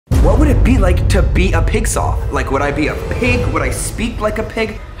it be like to be a Pigsaw? Like, would I be a pig? Would I speak like a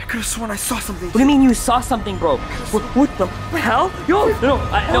pig? I could have sworn I saw something. What do you mean you saw something, bro? What the hell? Yo, dude,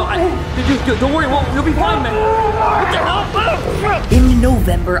 don't worry, you'll be fine, man. What the hell? In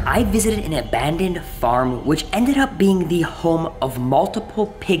November, I visited an abandoned farm, which ended up being the home of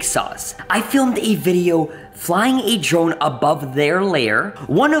multiple Pigsaws. I filmed a video flying a drone above their lair.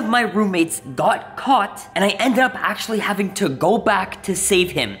 One of my roommates got caught, and I ended up actually having to go back to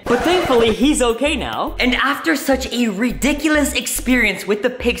save him. But thankfully, he's okay now. And after such a ridiculous experience with the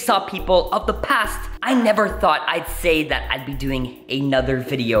Pigsaw people of the past, I never thought I'd say that I'd be doing another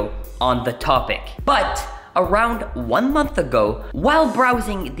video on the topic. But around 1 month ago, while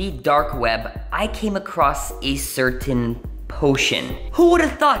browsing the dark web, I came across a certain potion. Who would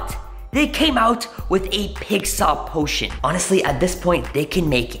have thought? They came out with a Pigsaw potion. Honestly, at this point, they can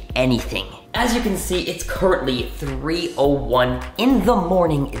make anything. As you can see, it's currently 3:01 in the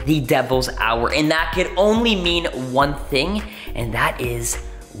morning, the devil's hour, and that could only mean one thing, and that is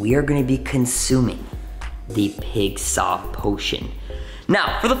we are gonna be consuming the Pigsaw potion.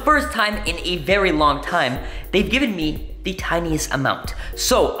 Now, for the first time in a very long time, they've given me the tiniest amount.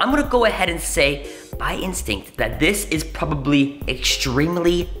 So I'm gonna go ahead and say by instinct that this is probably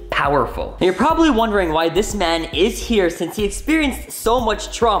extremely powerful. Now, you're probably wondering why this man is here since he experienced so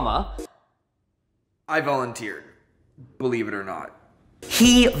much trauma. I volunteered, believe it or not.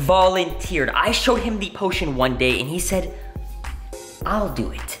 He volunteered. I showed him the potion one day and he said, I'll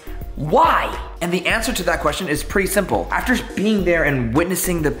do it. Why? And the answer to that question is pretty simple. After being there and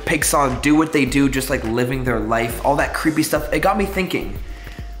witnessing the Pigsaw do what they do, just like living their life, all that creepy stuff, it got me thinking,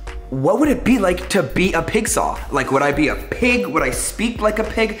 what would it be like to be a Pigsaw? Like, would I be a pig? Would I speak like a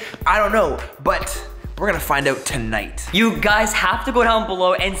pig? I don't know, but we're gonna find out tonight. You guys have to go down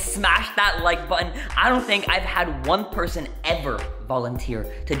below and smash that like button. I don't think I've had one person ever volunteer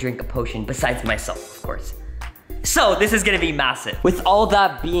to drink a potion besides myself, of course. So this is gonna be massive. With all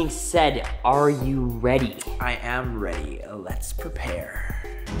that being said, are you ready? I am ready. Let's prepare.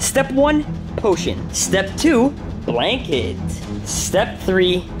 Step 1, potion. Step 2, blanket. Step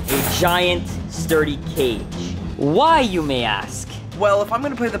 3, a giant sturdy cage. Why, you may ask? Well, if I'm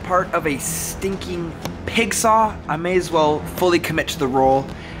gonna play the part of a stinking Pigsaw, I may as well fully commit to the role.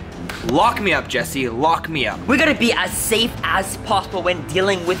 Lock me up, Jesse, lock me up. We gotta be as safe as possible when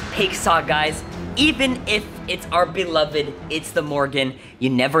dealing with Pigsaw, guys. Even if it's our beloved, it's the Morgan, you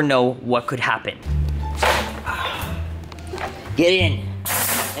never know what could happen. Get in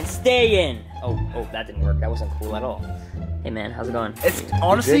and stay in. Oh, that didn't work. That wasn't cool at all. Hey man, how's it going? It's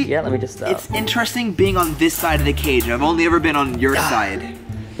honestly, yeah, let me just it's interesting being on this side of the cage. I've only ever been on your side.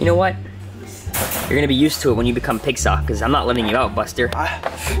 You know what? You're gonna be used to it when you become Pigsaw, because I'm not letting you out, Buster.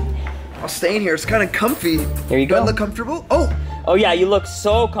 I'll stay in here. It's kind of comfy. Here you go. Do I look comfortable? Oh yeah, you look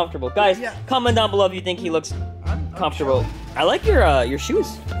so comfortable. Guys, yeah. Comment down below if you think he looks comfortable. I like your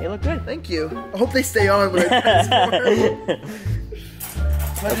shoes. They look good. Thank you. I hope they stay on when I transform.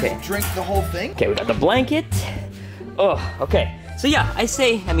 Okay. Just drink the whole thing? Okay, we got the blanket. Oh, okay. So yeah,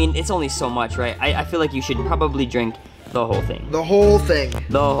 I mean, it's only so much, right? I feel like you should probably drink the whole thing. The whole thing.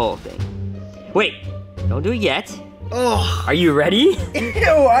 The whole thing. Wait, don't do it yet. Oh. Are you ready?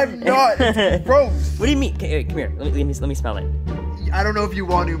 Ew, I'm not. It's gross. What do you mean? Okay, come here. Let me smell it. I don't know if you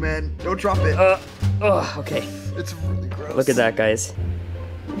want to, man. Don't drop it. Oh, okay. It's really gross. Look at that, guys.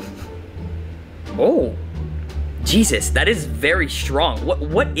 Oh. Jesus, that is very strong.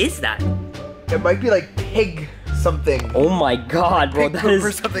 What is that? It might be like pig something. Oh my god, bro. Pig That poop is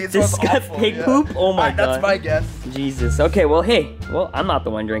or something. It this smells awful, pig yeah. poop? Oh my god. That's my guess. Jesus. Okay, well, hey. Well, I'm not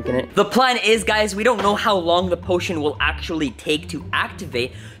the one drinking it. The plan is, guys, we don't know how long the potion will actually take to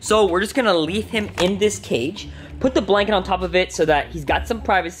activate. So we're just gonna leave him in this cage, put the blanket on top of it so that he's got some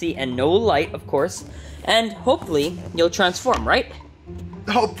privacy and no light, of course. And hopefully, you'll transform, right?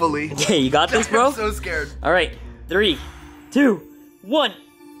 Hopefully. Okay, you got this, bro? I'm so scared. All right, 3, 2, 1.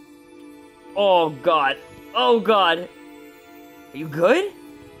 Oh god. Oh god. Are you good?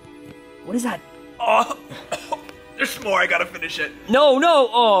 What is that? Oh, there's more. I gotta finish it. No.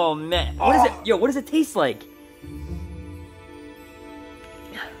 Oh man. What is it? Yo, what does it taste like?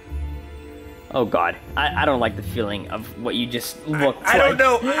 Oh god. I don't like the feling of what you just looked like. I don't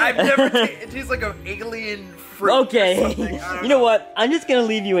know. I've never it tastes like an alien fruit. Okay. You know what? I'm just gonna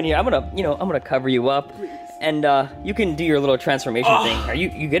leave you in here. I'm gonna cover you up. Please. And you can do your little transformation thing. Are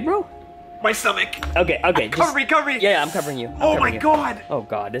you good, bro? My stomach. Okay. Cover me. Yeah, I'm covering you. Oh my god. Oh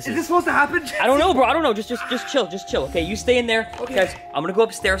god, this is this supposed to happen? I don't know, bro. I don't know. Just chill. Okay, you stay in there. Okay. Guys, I'm gonna go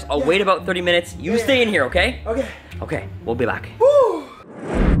upstairs. I'll wait about 30 minutes. You stay in here, okay? Okay. Okay, we'll be back. Woo!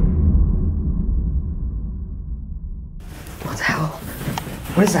 What the hell?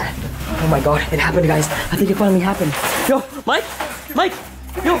 What is that? Oh my god, it happened, guys. I think it finally happened. Yo, Mike! Mike!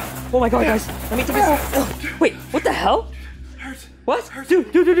 Yo! Oh my god, guys. Let me take this. Oh, wait, what the hell? Hurts. What? Hurts.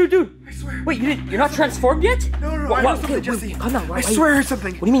 Dude. I swear. Wait, you're not transformed yet? No. I heard something, Jesse. Calm down. I swear I heard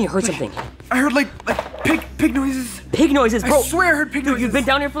something. What do you mean you heard something? I heard like pig noises. Pig noises, bro. I swear I heard pig noises. Dude, you've been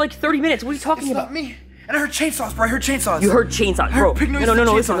down here for like 30 minutes. What are you talking It's about? not me. And I heard chainsaws, bro. I heard chainsaws. You heard chainsaws, I heard bro. pig noises No, and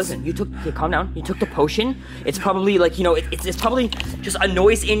chainsaws. listen. Okay, calm down. You took the potion. It's probably like, you know, it's probably just a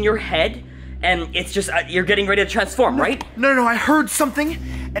noise in your head, and it's just, you're getting ready to transform, right? No. I heard something,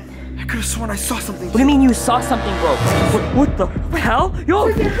 and I could have sworn I saw something. What do you mean you saw something, bro? What the hell? Yo!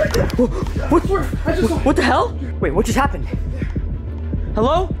 What the hell? Wait, what just happened?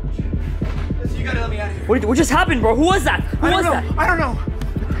 Hello? You gotta let me out of here. What just happened, bro? Who was that? Who was that? I don't know.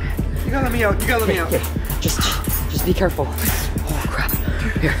 You gotta let me out. Okay, just be careful. Oh crap!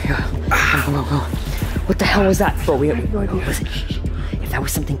 Here. Go. What the hell was that, bro? We have no idea. Listen, if that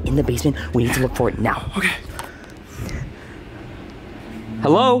was something in the basement, we need to look for it now. Okay.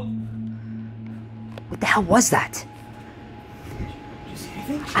 Hello? What the hell was that? Did you see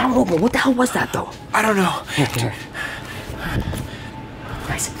anything? I don't know, bro. What the hell was that, though? I don't know. Here.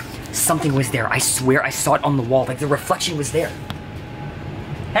 Guys, something was there. I swear I saw it on the wall. Like the reflection was there.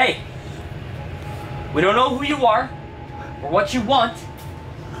 Hey! We don't know who you are or what you want,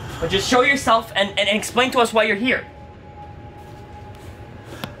 but just show yourself and explain to us why you're here.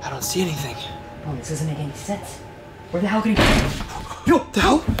 I don't see anything. Oh, this doesn't make any sense. Where the hell could he be? Yo, the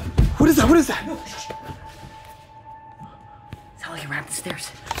hell? What is that? No, it's not like he ran up the stairs.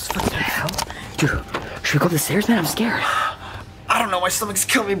 What the hell? Dude, should we go up the stairs, man? I'm scared. I don't know. My stomach's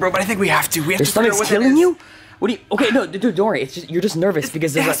killing me, bro. But I think we have to. We have Your to figure out stomach's what that killing is. you? What do you? Okay, no, dude, don't worry. It's just you're just nervous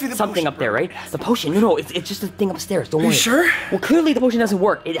because it there's has to be like the something potion, up there, bro. right? The potion. No, it's just a thing upstairs. Don't worry. you sure? Well, clearly the potion doesn't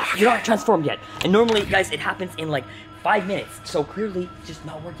work. You're not transformed yet, and normally, guys, it happens in like 5 minutes. So clearly, it's just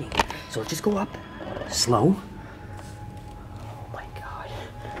not working. So just go up, slow. Oh my god!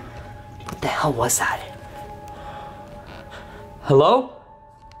 What the hell was that? Hello?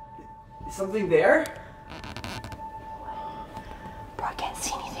 Is something there? Bro, I can't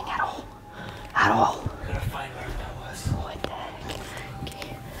see anything at all. At all. I gotta find where that was. What the heck?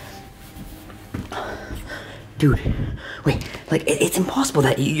 Okay. Dude, wait, like, it's impossible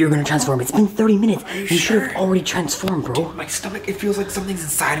that you're gonna transform. It's been 30 minutes. Are you should sure? have already transformed, bro. Dude, my stomach, it feels like something's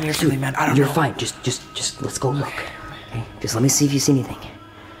inside of me or something, man. I don't know. You're fine. Just let's go look. Okay? Just let me see if you see anything.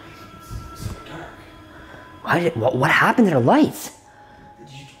 What happened to the lights?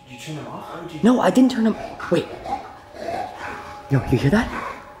 Did you turn them off? Why would you? No, I didn't turn them. Wait. Yo, you hear that?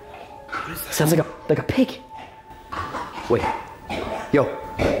 What is that? Sounds like a pig. Wait. Yo.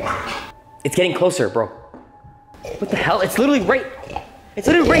 It's getting closer, bro. What the hell? It's literally right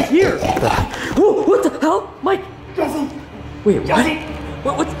here. Oh, what the hell? Mike. Wait,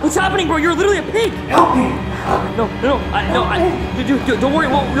 what? What's happening, bro? You're literally a pig. Help me! No. Dude, don't worry.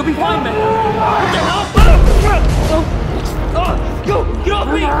 We'll be fine, man. What the hell? Go! Get off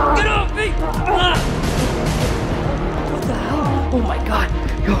me! Get off me! What the hell? Oh my god.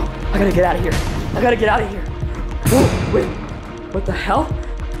 Yo, I gotta get out of here. Whoa, wait. What the hell?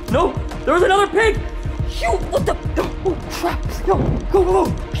 No! There was another pig! Yo, what the? Oh, crap! Yo, go!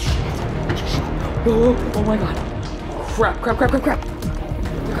 Yo, oh my god. Crap. They're coming.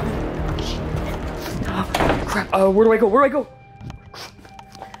 Crap. Where do I go?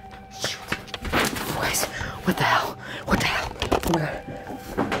 Guys, what the hell?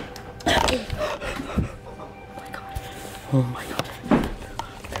 Oh my god.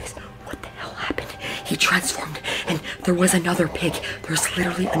 Guys, what the hell happened? He transformed and there was another pig. There's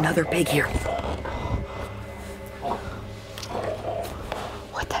literally another pig here.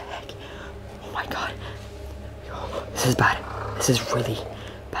 What the heck? Oh my god. This is bad. This is really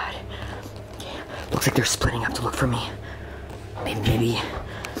bad. Looks like they're splitting up to look for me. Maybe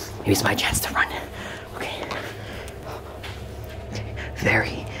it's my chance to run. Okay.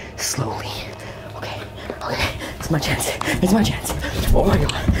 Very slowly. Okay. It's my chance. Oh my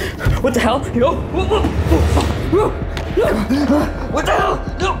god. What the hell? Yo. What the hell?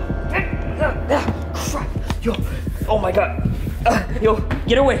 No. Crap. Yo. Oh my god. Yo,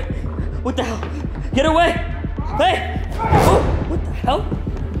 get away. What the hell? Get away. Hey. Oh, what the hell?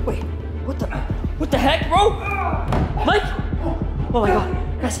 Wait. What the heck, bro? Mike? Oh my god.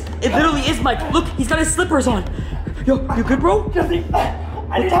 Guys, it literally is Mike. Look, he's got his slippers on. Yo, you good, bro?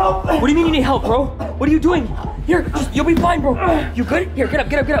 I need help. What do you mean you need help, bro? What are you doing? Here, you'll be fine, bro. You good? Here, get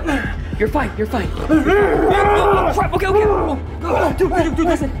up. You're fine. Oh, crap, okay. Oh, dude,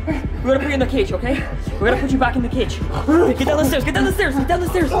 listen. We're gonna put you in the cage, okay? We're gonna put you back in the cage. Get down the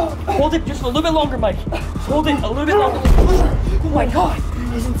stairs. Hold it just a little bit longer, Mike. Hold it a little bit longer. Oh my god.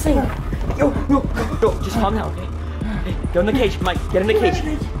 is insane. Yo, just calm down, okay? Okay, get in the cage, Mike. Get in the cage.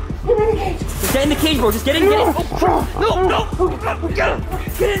 Just get in the cage, bro. Just get in. Oh, crap. No.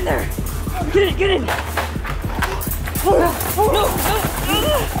 Get in there. Get in. No.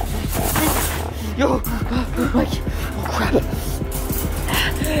 Yo, Mike. Oh, crap.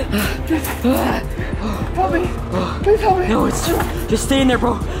 Help me. Please help me. No, it's just stay in there,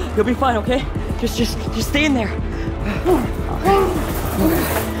 bro. You'll be fine, okay? Just stay in there.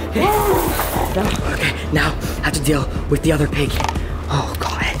 Okay. Now I have to deal with the other pig. Oh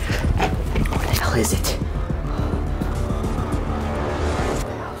God. Where the hell is it?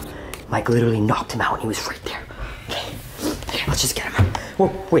 Mike literally knocked him out and he was right there. Okay, let's just get him.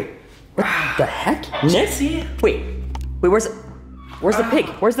 Whoa, wait. What the heck? Nick? Wait, where's the pig?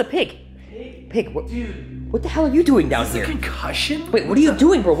 Where's the pig? Pig, what? Dude. What the hell are you doing down Is here? this a concussion? Wait, what are you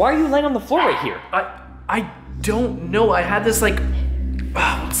doing, bro? Why are you laying on the floor right here? I don't know. I had this like,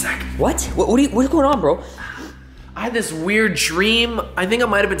 1 sec. What's going on, bro? I had this weird dream. I think I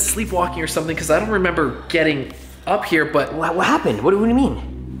might have been sleepwalking or something because I don't remember getting up here, but What happened? What do you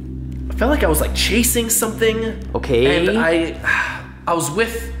mean? I felt like I was like chasing something. Okay. And I was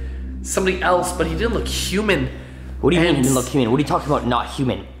with somebody else, but he didn't look human. What do you mean he didn't look human? What are you talking about not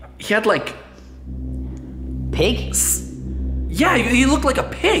human? He had like... Pig? Yeah, he looked like a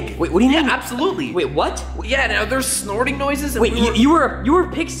pig. Wait, what do you mean? Yeah, absolutely. Wait, what? Yeah, now there's snorting noises. And Wait, you were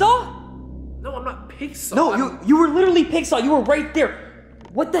Pigsaw? No, I'm not Pigsaw. No, you were literally Pigsaw. You were right there.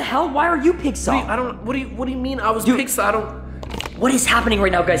 What the hell? Why are you Pigsaw? What do you mean I was Pigsaw? I don't... What is happening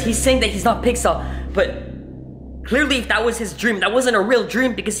right now, guys? He's saying that he's not Pigsaw, but clearly if that was his dream, that wasn't a real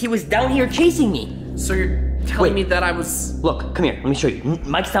dream because he was down here chasing me. So you're telling me that I was... Look, come here, let me show you.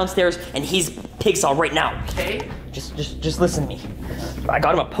 Mike's downstairs and he's Pigsaw right now. Okay. Just listen to me. I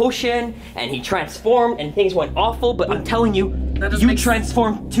got him a potion and he transformed and things went awful, but I'm telling you, you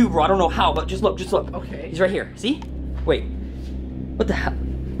transformed too, bro. I don't know how, but just look. Okay. He's right here, see? Wait, what the hell?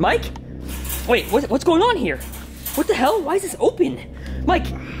 Mike? Wait, what's going on here? What the hell? Why is this open? Mike!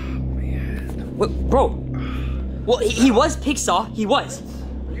 Oh, man. What, bro? Well, he was Pigsaw, he was.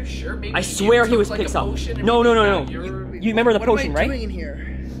 Are you sure? Maybe I swear he was like Pigsaw. No. You remember the potion, right? What am I doing in here?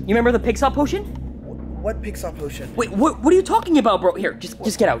 You remember the Pigsaw potion? What Pigsaw potion? Wait, what are you talking about, bro? Here,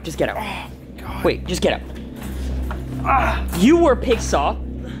 just get out, Oh, God. Wait, just get out. You were Pigsaw,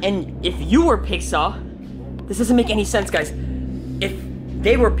 and if you were Pigsaw, this doesn't make any sense, guys. If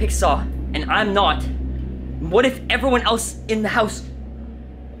they were Pigsaw, and I'm not, what if everyone else in the house...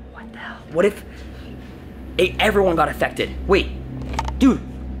 What the hell? What if everyone got affected? Wait, dude.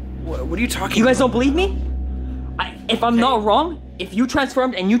 What are you talking You guys don't believe me? If I'm not wrong, if you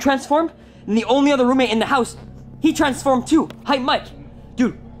transformed and you transformed, and the only other roommate in the house, he transformed too. Hi, Mike.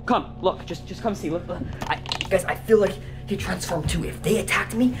 Dude, come, look, just come see. Look, guys, I feel like he transformed too. If they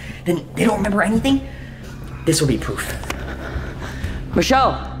attacked me, then they don't remember anything. This will be proof.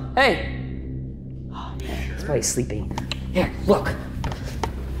 Michelle, hey. Oh man, he's probably sleeping. Here, look.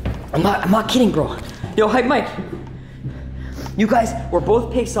 I'm not kidding, bro. Yo, hi, Mike. You guys were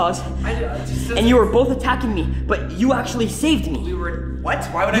both Pigsaws, and you were both attacking me, but you actually saved me. We were... What?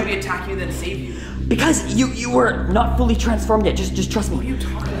 Why would I be attacking you then save you? Because you were not fully transformed yet. Just trust me. What are you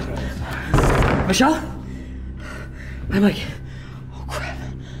talking about? Michelle? I'm like, oh crap.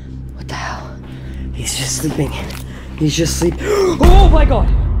 What the hell? He's just sleeping. He's just sleeping. Oh my god!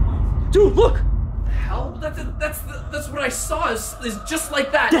 Dude, look! What the hell? That's what I saw is just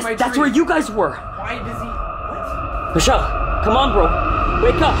like that in my That's dream. where you guys were. Why does he... What? Michelle, come on, bro.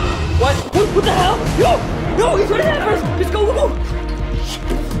 Wake up. What the hell? Yo, he's right there first. Just go.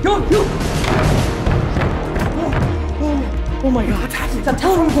 Yo. Oh my god. What's happening? I'm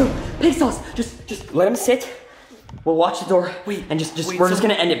telling you, bro. Pigsaws. Just let him sit. We'll watch the door. Wait, we're just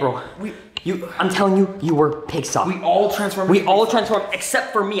gonna end it, bro. I'm telling you, you were Pigsaw. We all transformed. We all transformed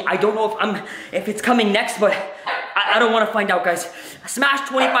except for me. I don't know if it's coming next, but I don't want to find out, guys. Smash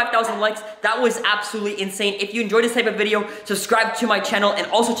 25,000 likes. That was absolutely insane. If you enjoyed this type of video, subscribe to my channel and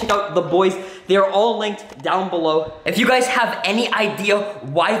also check out the boys. They are all linked down below. If you guys have any idea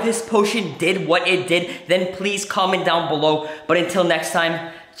why this potion did what it did, then please comment down below. But until next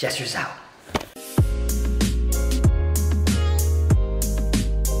time, Jester's out.